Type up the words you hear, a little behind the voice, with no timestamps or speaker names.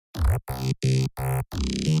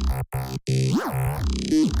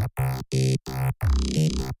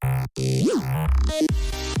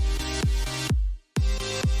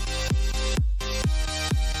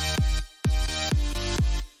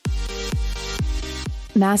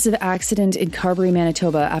Massive accident in Carberry,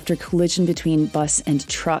 Manitoba after collision between bus and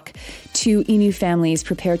truck. 2 Innu families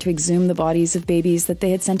prepare to exhume the bodies of babies that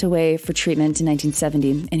they had sent away for treatment in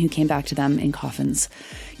 1970 and who came back to them in coffins.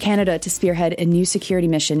 Canada to spearhead a new security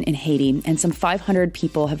mission in Haiti, and some 500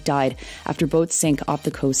 people have died after boats sink off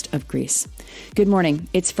the coast of Greece. Good morning.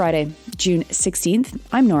 It's Friday, June 16th.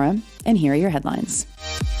 I'm Nora, and here are your headlines.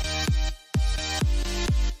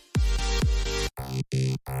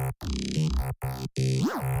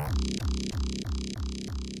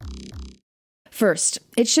 First,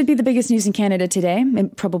 it should be the biggest news in Canada today.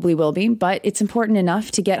 It probably will be, but it's important enough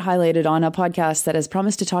to get highlighted on a podcast that has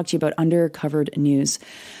promised to talk to you about undercovered news.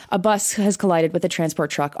 A bus has collided with a transport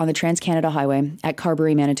truck on the Trans-Canada Highway at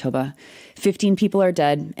Carberry, Manitoba. 15 people are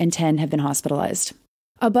dead and 10 have been hospitalized.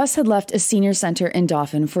 A bus had left a senior centre in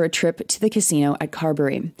Dauphin for a trip to the casino at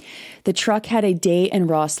Carberry. The truck had a Day and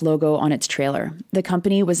Ross logo on its trailer. The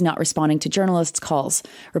company was not responding to journalists' calls,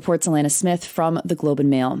 reports Alana Smith from the Globe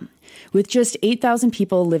and Mail. With just 8,000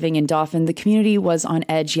 people living in Dauphin, the community was on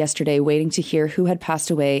edge yesterday, waiting to hear who had passed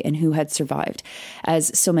away and who had survived,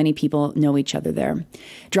 as so many people know each other there.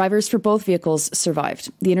 Drivers for both vehicles survived.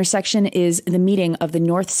 The intersection is the meeting of the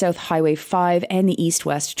North-South Highway 5 and the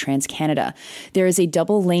East-West Trans-Canada. There is a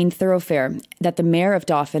double-lane thoroughfare that the mayor of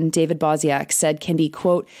Dauphin, David Boswiak, said can be,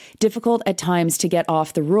 quote, difficult at times to get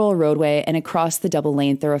off the rural roadway and across the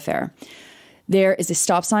double-lane thoroughfare. There is a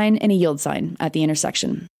stop sign and a yield sign at the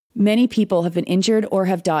intersection. Many people have been injured or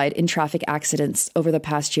have died in traffic accidents over the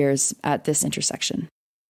past years at this intersection.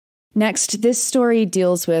 Next, this story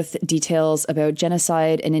deals with details about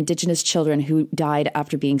genocide and Indigenous children who died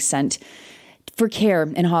after being sent for care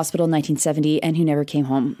in a hospital in 1970 and who never came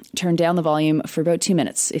home. Turn down the volume for about 2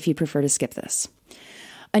 minutes if you prefer to skip this.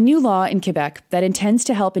 A new law in Quebec that intends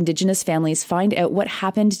to help Indigenous families find out what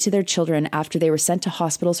happened to their children after they were sent to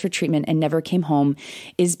hospitals for treatment and never came home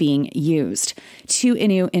is being used. 2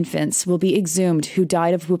 Innu infants will be exhumed who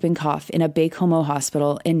died of whooping cough in a Baie-Comeau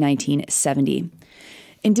hospital in 1970.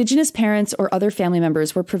 Indigenous parents or other family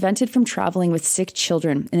members were prevented from traveling with sick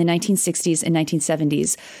children in the 1960s and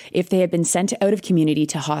 1970s if they had been sent out of community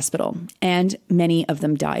to hospital, and many of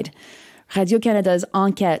them died. Radio-Canada's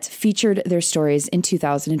Enquête featured their stories in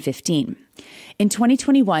 2015. In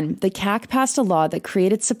 2021, the CAQ passed a law that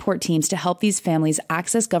created support teams to help these families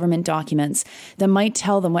access government documents that might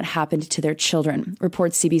tell them what happened to their children,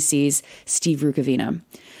 reports CBC's Steve Rukavina.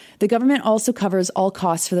 The government also covers all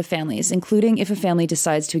costs for the families, including if a family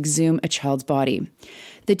decides to exhume a child's body.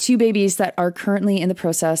 The 2 babies that are currently in the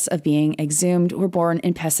process of being exhumed were born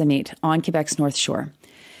in Pessamit on Quebec's North Shore.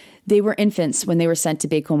 They were infants when they were sent to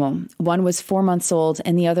Baie-Comeau. One was 4 months old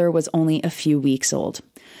and the other was only a few weeks old.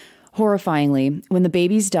 Horrifyingly, when the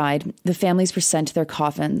babies died, the families were sent their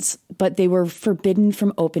coffins, but they were forbidden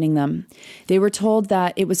from opening them. They were told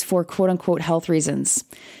that it was for quote-unquote health reasons.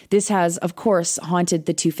 This has, of course, haunted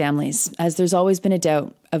the 2 families, as there's always been a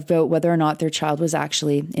doubt about whether or not their child was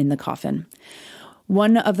actually in the coffin.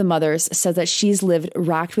 One of the mothers said that she's lived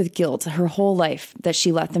racked with guilt her whole life that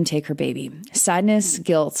she let them take her baby. Sadness,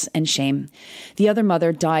 guilt, and shame. The other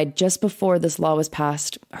mother died just before this law was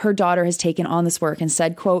passed. Her daughter has taken on this work and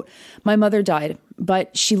said, quote, my mother died,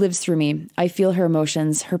 but she lives through me. I feel her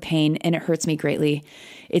emotions, her pain, and it hurts me greatly.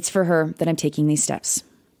 It's for her that I'm taking these steps.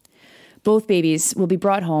 Both babies will be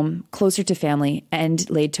brought home, closer to family, and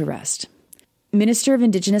laid to rest. Minister of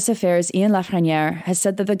Indigenous Affairs Ian Lafrenière has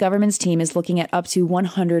said that the government's team is looking at up to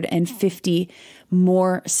 150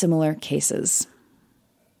 more similar cases.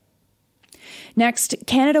 Next,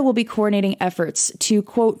 Canada will be coordinating efforts to,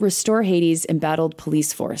 quote, restore Haiti's embattled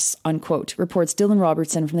police force, unquote, reports Dylan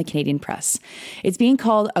Robertson from the Canadian Press. It's being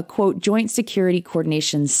called a, quote, joint security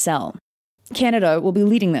coordination cell. Canada will be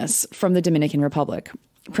leading this from the Dominican Republic.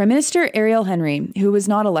 Prime Minister Ariel Henry, who was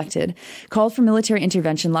not elected, called for military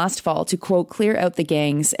intervention last fall to, quote, clear out the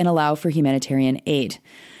gangs and allow for humanitarian aid.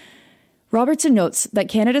 Robertson notes that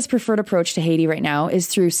Canada's preferred approach to Haiti right now is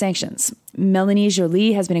through sanctions. Melanie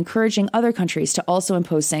Joly has been encouraging other countries to also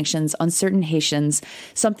impose sanctions on certain Haitians,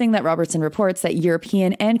 something that Robertson reports that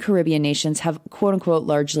European and Caribbean nations have, quote-unquote,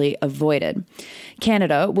 largely avoided.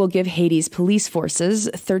 Canada will give Haiti's police forces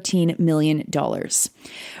 $13 million.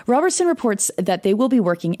 Robertson reports that they will be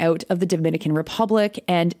working out of the Dominican Republic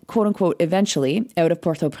and, quote-unquote, eventually out of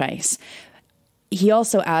Port-au-Prince. He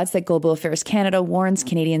also adds that Global Affairs Canada warns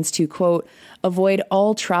Canadians to, quote, avoid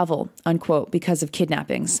all travel, unquote, because of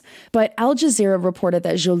kidnappings. But Al Jazeera reported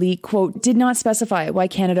that Joly, quote, did not specify why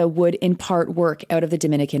Canada would in part work out of the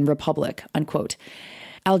Dominican Republic, unquote.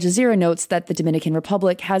 Al Jazeera notes that the Dominican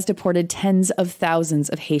Republic has deported tens of thousands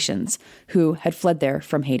of Haitians who had fled there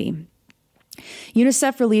from Haiti.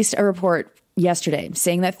 UNICEF released a report yesterday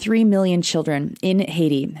saying that 3 million children in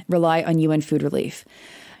Haiti rely on UN food relief.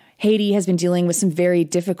 Haiti has been dealing with some very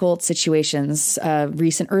difficult situations.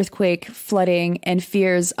 Recent earthquake, flooding, and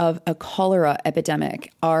fears of a cholera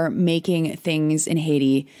epidemic are making things in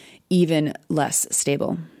Haiti even less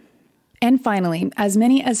stable. And finally, as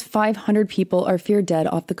many as 500 people are feared dead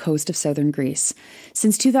off the coast of southern Greece.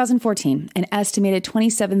 Since 2014, an estimated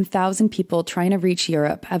 27,000 people trying to reach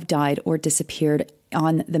Europe have died or disappeared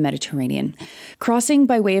on the Mediterranean. Crossing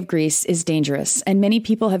by way of Greece is dangerous, and many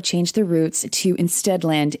people have changed their routes to instead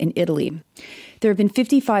land in Italy. There have been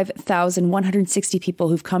 55,160 people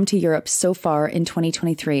who've come to Europe so far in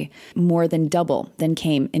 2023, more than double than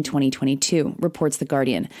came in 2022, reports The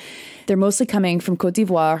Guardian. They're mostly coming from Côte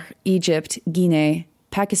d'Ivoire, Egypt, Guinea,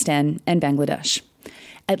 Pakistan, and Bangladesh.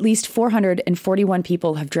 At least 441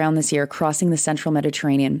 people have drowned this year crossing the central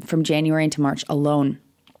Mediterranean from January into March alone.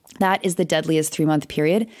 That is the deadliest 3-month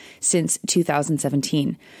period since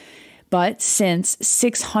 2017. But since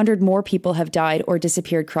 600 more people have died or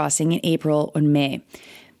disappeared crossing in April or May.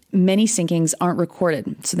 Many sinkings aren't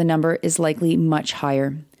recorded, so the number is likely much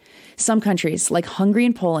higher. Some countries, like Hungary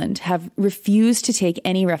and Poland, have refused to take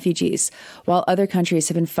any refugees, while other countries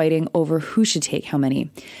have been fighting over who should take how many.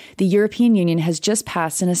 The European Union has just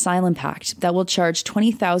passed an asylum pact that will charge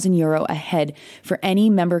 €20,000 a head for any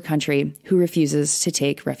member country who refuses to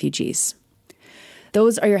take refugees.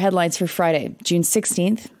 Those are your headlines for Friday, June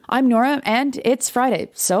 16th. I'm Nora, and it's Friday,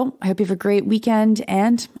 so I hope you have a great weekend,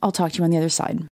 and I'll talk to you on the other side.